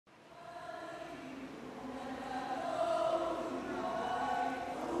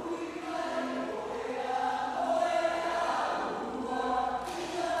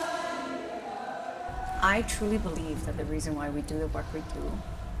I truly believe that the reason why we do the work we do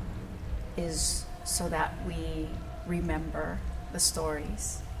is so that we remember the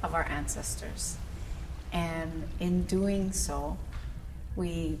stories of our ancestors. And in doing so,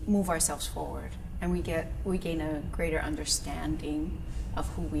 we move ourselves forward and we gain a greater understanding of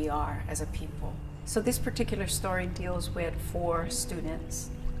who we are as a people. So this particular story deals with 4 students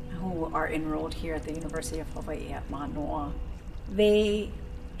who are enrolled here at the University of Hawai at Mānoa. They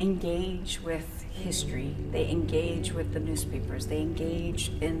engage with history, they engage with the newspapers, they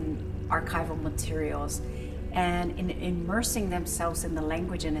engage in archival materials, and in immersing themselves in the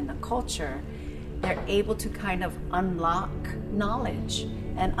language and in the culture, they're able to kind of unlock knowledge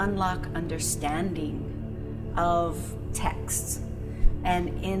and unlock understanding of texts. And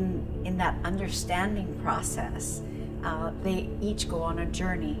in that understanding process, they each go on a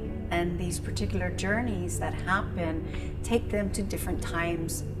journey. And these particular journeys that happen take them to different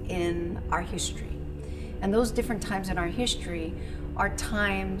times in our history. And those different times in our history are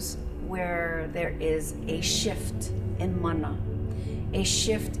times where there is a shift in mana, a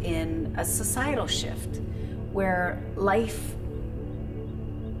shift in a societal shift, where life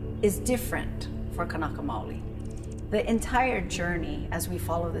is different for Kānaka Maoli. The entire journey as we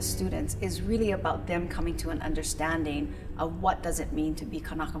follow the students is really about them coming to an understanding of what does it mean to be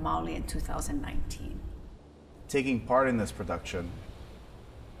Kānaka Maoli in 2019. Taking part in this production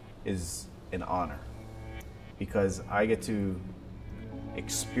is an honor because I get to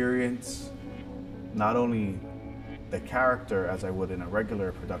experience not only the character as I would in a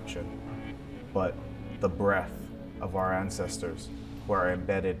regular production, but the breadth of our ancestors who are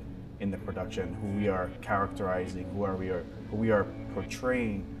embedded in the production, who we are characterizing, who we are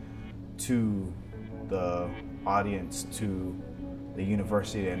portraying to the audience, to the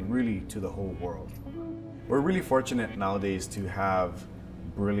university, and really to the whole world. We're really fortunate nowadays to have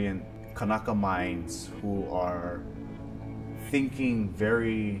brilliant Kanaka minds who are thinking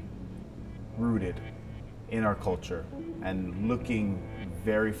very rooted in our culture and looking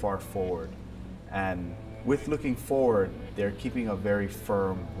very far forward. And with looking forward, they're keeping a very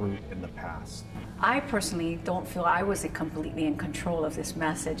firm root in the past. I personally don't feel I was completely in control of this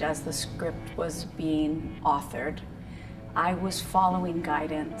message as the script was being authored. I was following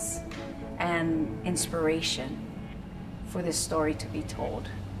guidance and inspiration for this story to be told.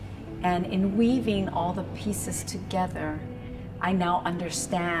 And in weaving all the pieces together, I now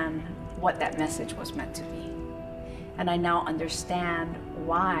understand what that message was meant to be. And I now understand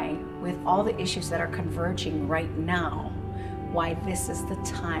why, with all the issues that are converging right now, why this is the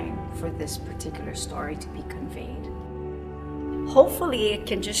time for this particular story to be conveyed. Hopefully it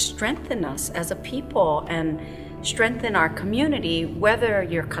can just strengthen us as a people and strengthen our community, whether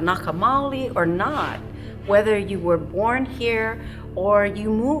you're Kānaka Maoli or not, whether you were born here or you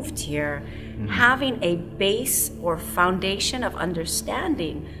moved here. Having a base or foundation of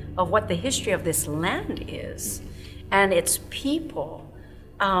understanding of what the history of this land is and its people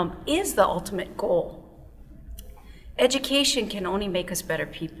is the ultimate goal. Education can only make us better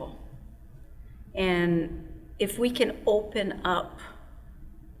people. And if we can open up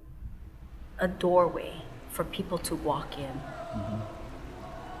a doorway for people to walk in,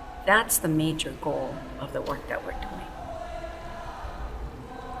 that's the major goal of the work that we're doing.